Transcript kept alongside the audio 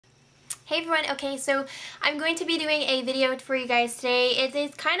Hey everyone, okay, so I'm going to be doing a video for you guys today.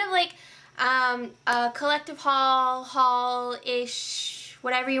 It's kind of like a collective haul-ish,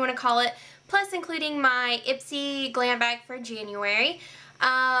 whatever you want to call it, plus including my Ipsy glam bag for January.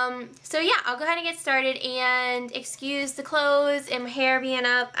 So yeah, I'll go ahead and get started, and excuse the clothes and my hair being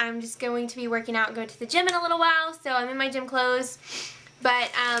up. I'm just going to be working out and going to the gym in a little while, so I'm in my gym clothes.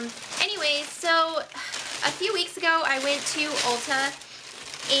 But anyways, so a few weeks ago I went to Ulta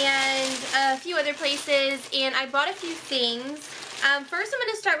and a few other places, and I bought a few things. First I'm going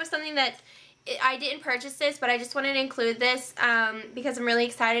to start with something that I didn't purchase this, but I just wanted to include this because I'm really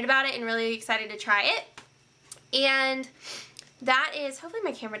excited about it and really excited to try it. And that is, hopefully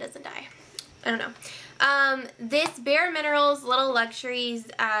my camera doesn't die. I don't know. This Bare Minerals Little Luxuries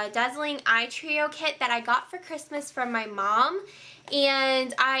Dazzling Eye Trio kit that I got for Christmas from my mom.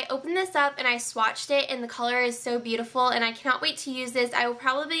 And I opened this up and I swatched it, and the color is so beautiful, and I cannot wait to use this. I will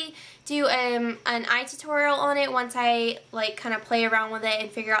probably do an eye tutorial on it once I like kind of play around with it and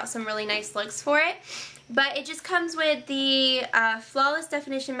figure out some really nice looks for it. But it just comes with the Flawless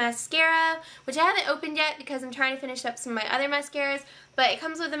Definition Mascara, which I haven't opened yet because I'm trying to finish up some of my other mascaras. But it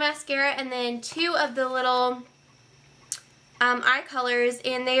comes with the mascara and then two of the little eye colors,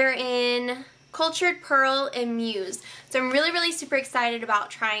 and they are in Cultured Pearl and Muse. So I'm really super excited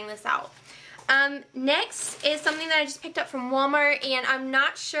about trying this out. Next is something that I just picked up from Walmart, and I'm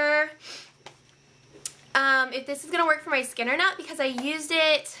not sure if this is going to work for my skin or not because I've used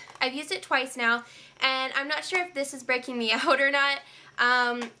it twice now, and I'm not sure if this is breaking me out or not.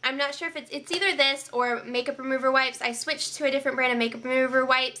 I'm not sure if it's either this or makeup remover wipes. I switched to a different brand of makeup remover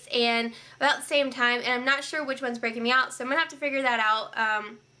wipes and about the same time, and I'm not sure which one's breaking me out, so I'm going to have to figure that out.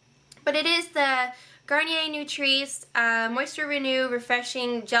 But it is the Garnier Nutrice Moisture Renew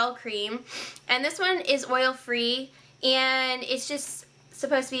Refreshing Gel Cream, and this one is oil free, and it's just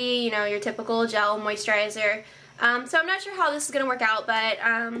supposed to be, you know, your typical gel moisturizer. So I'm not sure how this is going to work out, but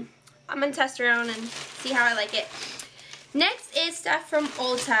I'm going to test around and see how I like it. Next is stuff from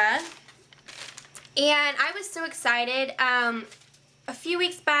Ulta, and I was so excited. A few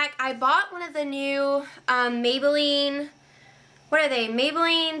weeks back I bought one of the new Maybelline, what are they?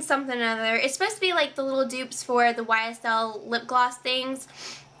 Maybelline something or other. It's supposed to be like the little dupes for the YSL lip gloss things.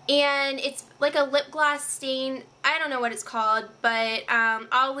 And it's like a lip gloss stain. I don't know what it's called, but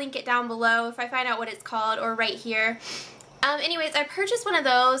I'll link it down below if I find out what it's called, or right here. Anyways, I purchased one of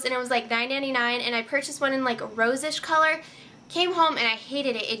those, and it was like $9.99, and I purchased one in like a rose-ish color. Came home and I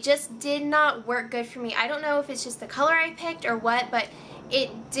hated it. It just did not work good for me. I don't know if it's just the color I picked or what, but it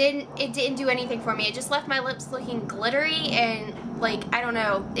didn't do anything for me. It just left my lips looking glittery, and like, I don't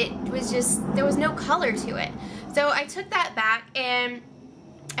know, it was just, there was no color to it. So I took that back and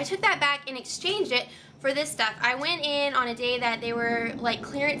exchanged it for this stuff. I went in on a day that they were like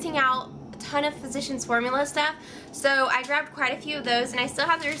clearancing out a ton of Physicians Formula stuff, so I grabbed quite a few of those, and I still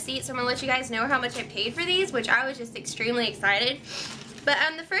have the receipt, so I'm gonna let you guys know how much I paid for these, which I was just extremely excited. But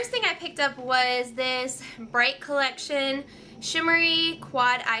the first thing I picked up was this Bright Collection Shimmery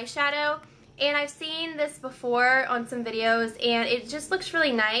Quad Eyeshadow, and I've seen this before on some videos, and it just looks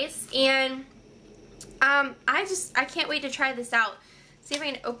really nice, and I can't wait to try this out. See if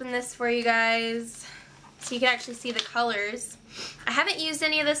I can open this for you guys so you can actually see the colors. I haven't used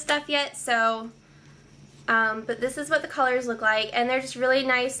any of this stuff yet, so but this is what the colors look like, and they're just really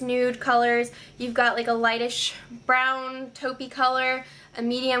nice nude colors. You've got like a lightish brown taupey color, a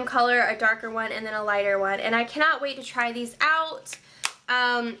medium color, a darker one, and then a lighter one. And I cannot wait to try these out.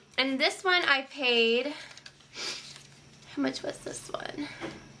 And this one I paid, how much was this one?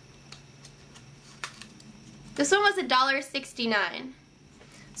 This one was $1.69.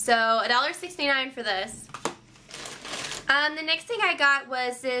 So $1.69 for this. The next thing I got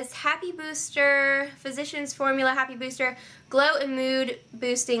was this Happy Booster, Physicians Formula Happy Booster Glow and Mood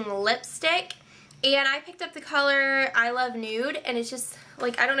Boosting Lipstick. And I picked up the color I Love Nude, and it's just,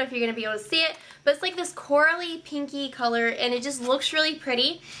 like, I don't know if you're going to be able to see it, but it's like this corally pinky color, and it just looks really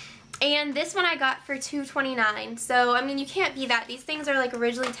pretty. And this one I got for $2.29, so, I mean, you can't beat that. These things are, like,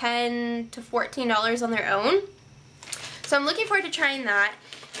 originally $10 to $14 on their own. So I'm looking forward to trying that.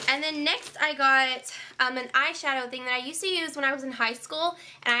 And then next I got an eyeshadow thing that I used to use when I was in high school,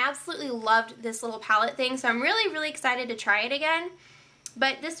 and I absolutely loved this little palette thing, so I'm really excited to try it again.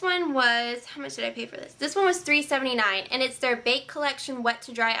 But this one was, how much did I pay for this? This one was $3.79, and it's their Baked Collection Wet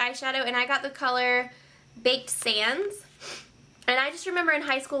to Dry eyeshadow, and I got the color Baked Sands. And I just remember in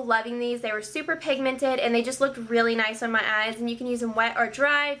high school loving these. They were super pigmented, and they just looked really nice on my eyes, and you can use them wet or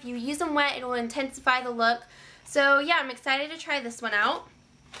dry. If you use them wet, it will intensify the look. So yeah, I'm excited to try this one out.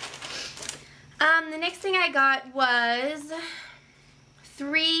 The next thing I got was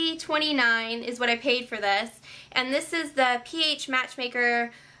 $3.29 is what I paid for this. And this is the PH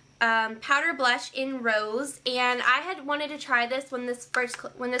Matchmaker powder blush in rose, and I had wanted to try this when this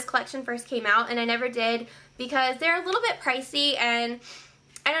collection first came out, and I never did because they're a little bit pricey, and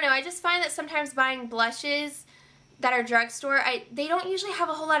I don't know, I just find that sometimes buying blushes that are drugstore, they don't usually have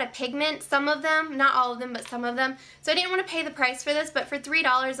a whole lot of pigment, some of them, not all of them, but some of them, so I didn't want to pay the price for this, but for $3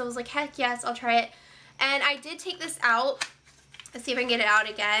 I was like, heck yes, I'll try it. And I did take this out. Let's see if I can get it out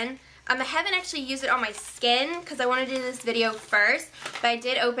again. I haven't actually used it on my skin because I wanted to do this video first, but I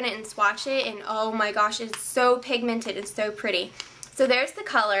did open it and swatch it, and oh my gosh, it's so pigmented and so pretty. So there's the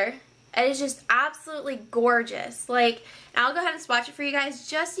color. It is just absolutely gorgeous. Like, I'll go ahead and swatch it for you guys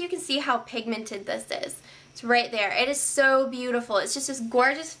just so you can see how pigmented this is. It's right there. It is so beautiful. It's just this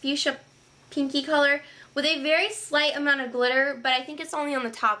gorgeous fuchsia pinky color with a very slight amount of glitter, but I think it's only on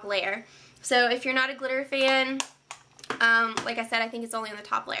the top layer. So if you're not a glitter fan, like I said, I think it's only on the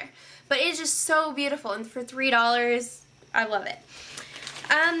top layer. But it is just so beautiful, and for $3, I love it.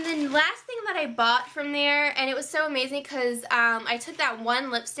 The last thing that I bought from there, and it was so amazing because I took that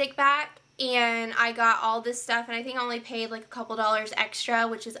one lipstick back and I got all this stuff, and I think I only paid like a couple dollars extra,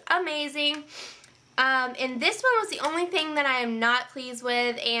 which is amazing. And this one was the only thing that I am not pleased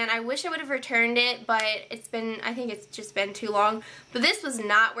with, and I wish I would have returned it, but I think it's just been too long. But this was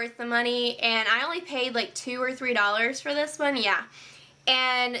not worth the money, and I only paid like $2 or $3 for this one, yeah.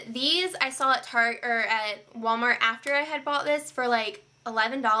 And these I saw at at Walmart after I had bought this for like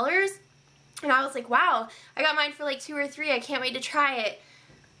 $11, and I was like, wow, I got mine for like $2 or $3, I can't wait to try it.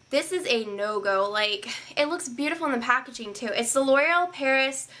 This is a no-go. Like, it looks beautiful in the packaging too. It's the L'Oreal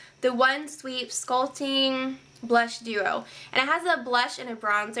Paris The One Sweep Sculpting Blush Duo, and it has a blush and a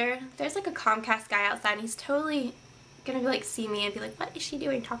bronzer. There's like a Comcast guy outside, and he's totally gonna like see me and be like, what is she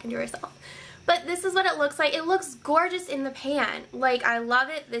doing talking to herself? But this is what it looks like. It looks gorgeous in the pan. Like, I love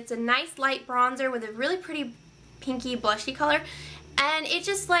it. It's a nice light bronzer with a really pretty pinky blushy color. And it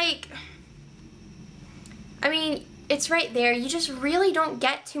just like, I mean, it's right there. You just really don't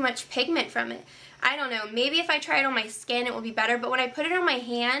get too much pigment from it. I don't know. Maybe if I try it on my skin it will be better. But when I put it on my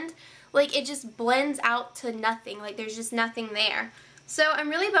hand, like, it just blends out to nothing. Like, there's just nothing there. So I'm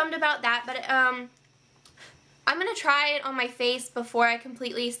really bummed about that. But I'm going to try it on my face before I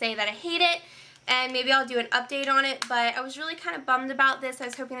completely say that I hate it, and maybe I'll do an update on it, but I was really kind of bummed about this. I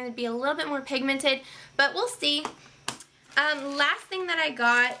was hoping it would be a little bit more pigmented, but we'll see. Last thing that I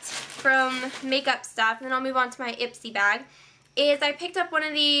got from makeup stuff, and then I'll move on to my Ipsy bag, is I picked up one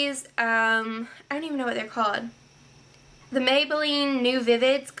of these, I don't even know what they're called, the Maybelline New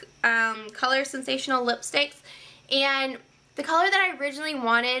Vivids Color Sensational Lipsticks, and the color that I originally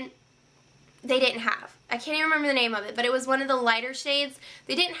wanted, they didn't have. I can't even remember the name of it, but it was one of the lighter shades.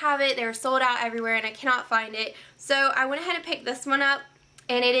 They didn't have it. They were sold out everywhere, and I cannot find it. So I went ahead and picked this one up,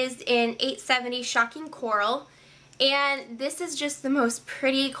 and it is in 870 Shocking Coral. And this is just the most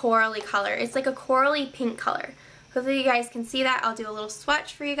pretty corally color. It's like a corally pink color. Hopefully you guys can see that. I'll do a little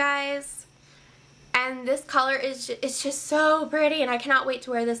swatch for you guys. And this color is it's just so pretty, and I cannot wait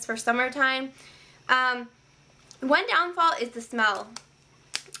to wear this for summertime. One downfall is the smell.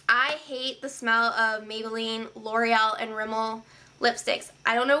 I hate the smell of Maybelline, L'Oreal, and Rimmel lipsticks.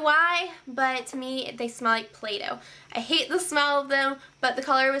 I don't know why, but to me they smell like Play-Doh. I hate the smell of them, but the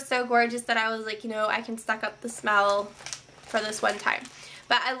color was so gorgeous that I was like, you know, I can suck up the smell for this one time.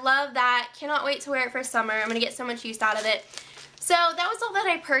 But I love that. Cannot wait to wear it for summer. I'm going to get so much use out of it. So that was all that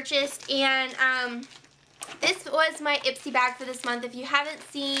I purchased, and this was my Ipsy bag for this month. If you haven't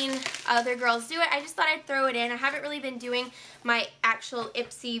seen other girls do it, I just thought I'd throw it in. I haven't really been doing my actual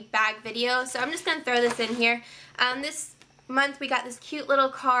Ipsy bag video, so I'm just going to throw this in here. This month we got this cute little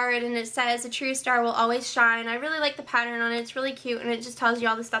card, and it says, "A true star will always shine." I really like the pattern on it. It's really cute, and it just tells you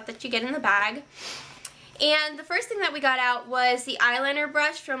all the stuff that you get in the bag. And the first thing that we got out was the eyeliner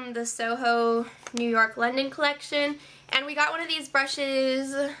brush from the Soho New York London collection. And we got one of these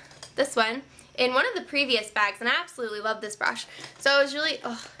brushes, this one, in one of the previous bags, and I absolutely love this brush. So I was really,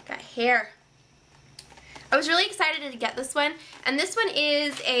 oh, got hair. I was really excited to get this one, and this one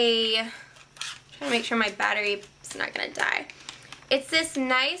is I'm trying to make sure my battery is not going to die. It's this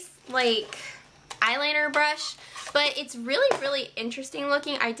nice, like, eyeliner brush, but it's really, really interesting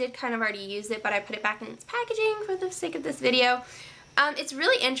looking. I did kind of already use it, but I put it back in its packaging for the sake of this video. It's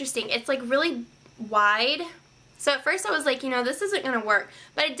really interesting. It's, like, really wide. So at first I was like, you know, this isn't going to work.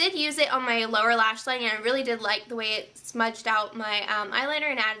 But I did use it on my lower lash line, and I really did like the way it smudged out my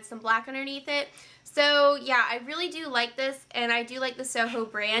eyeliner and added some black underneath it. So yeah, I really do like this, and I do like the Soho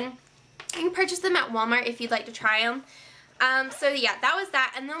brand. You can purchase them at Walmart if you'd like to try them. So yeah, that was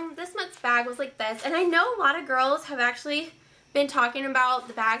that. And then this month's bag was like this. And I know a lot of girls have actually been talking about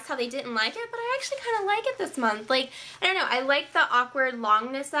the bags, how they didn't like it, but I actually kind of like it this month. Like, I don't know, I like the awkward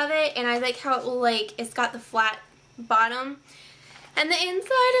longness of it, and I like how it will, like, it's got the flat bottom. And the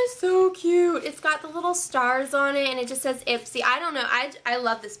inside is so cute. It's got the little stars on it, and it just says Ipsy. I don't know, I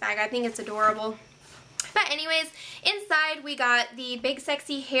love this bag. I think it's adorable. But anyways, inside we got the Big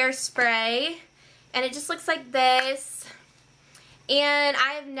Sexy Hairspray, and it just looks like this. And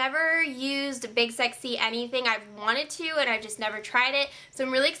I've never used Big Sexy anything. I've wanted to, and I've just never tried it. So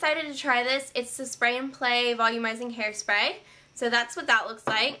I'm really excited to try this. It's the Spray and Play Volumizing Hairspray. So that's what that looks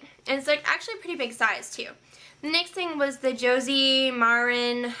like. And it's like actually a pretty big size too. The next thing was the Josie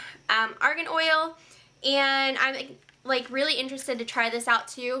Marin Argan Oil. And I'm like really interested to try this out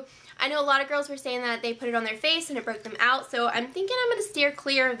too. I know a lot of girls were saying that they put it on their face and it broke them out. So I'm thinking I'm going to steer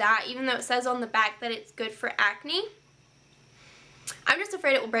clear of that, even though it says on the back that it's good for acne. I'm just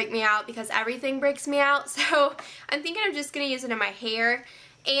afraid it will break me out because everything breaks me out, so I'm thinking I'm just going to use it in my hair,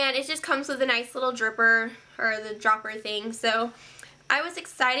 and it just comes with a nice little dripper, or the dropper thing, so I was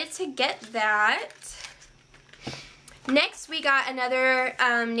excited to get that. Next we got another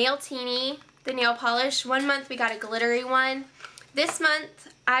Nail Teeny, the nail polish. One month we got a glittery one. This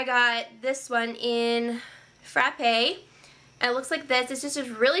month I got this one in Frappe. And it looks like this. It's just a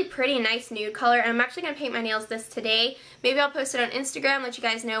really pretty, nice nude color. And I'm actually going to paint my nails this today. Maybe I'll post it on Instagram, let you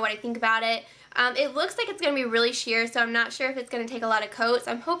guys know what I think about it. It looks like it's going to be really sheer, so I'm not sure if it's going to take a lot of coats.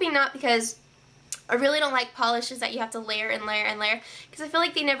 I'm hoping not, because I really don't like polishes that you have to layer and layer and layer, because I feel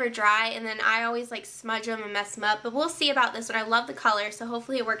like they never dry, and then I always like smudge them and mess them up. But we'll see about this one. I love the color, so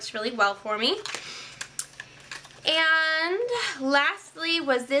hopefully it works really well for me. And lastly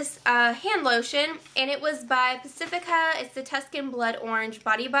was this hand lotion, and it was by Pacifica. It's the Tuscan Blood Orange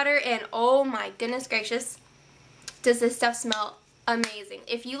Body Butter, and oh my goodness gracious, does this stuff smell amazing.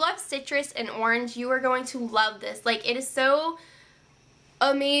 If you love citrus and orange, you are going to love this. Like, it is so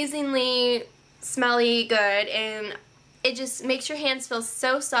amazingly smelly good, and it just makes your hands feel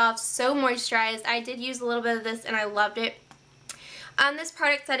so soft, so moisturized. I did use a little bit of this and I loved it. This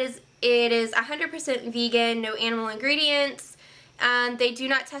product said it is 100% vegan, no animal ingredients. They do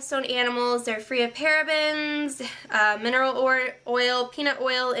not test on animals. They're free of parabens, mineral oil, peanut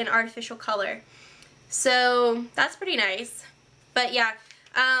oil, and artificial color. So that's pretty nice. But yeah,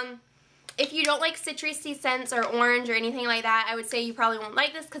 if you don't like citrusy scents or orange or anything like that, I would say you probably won't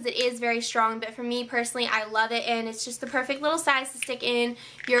like this because it is very strong. But for me personally, I love it, and it's just the perfect little size to stick in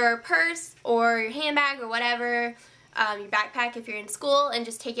your purse or your handbag or whatever. Your backpack if you're in school, and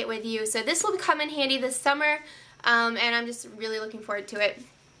just take it with you. So this will come in handy this summer, and I'm just really looking forward to it.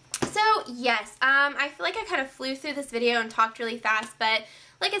 So yes, I feel like I kind of flew through this video and talked really fast, but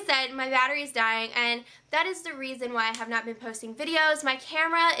like I said, my battery is dying, and that is the reason why I have not been posting videos. My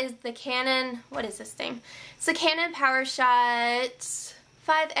camera is the Canon, what is this thing? It's the Canon PowerShot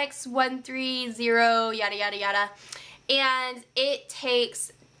 5X130 yada yada yada, and it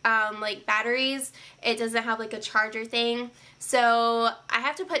takes like batteries. It doesn't have like a charger thing, so I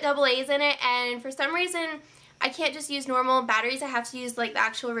have to put AA's in it, and for some reason I can't just use normal batteries. I have to use like the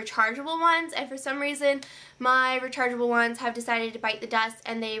actual rechargeable ones, and for some reason my rechargeable ones have decided to bite the dust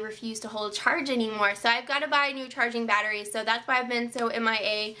and they refuse to hold charge anymore, so I've got to buy new charging batteries. So that's why I've been so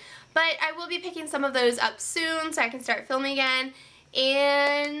MIA, but I will be picking some of those up soon so I can start filming again,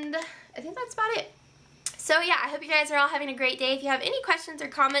 and I think that's about it. So yeah, I hope you guys are all having a great day. If you have any questions or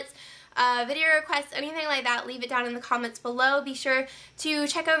comments, video requests, anything like that, leave it down in the comments below. Be sure to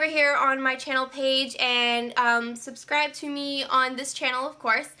check over here on my channel page and subscribe to me on this channel, of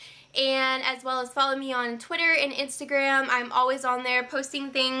course, and as well as follow me on Twitter and Instagram. I'm always on there posting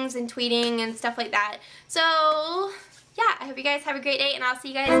things and tweeting and stuff like that. So yeah, I hope you guys have a great day, and I'll see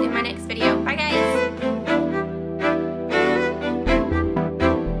you guys in my next video. Bye guys!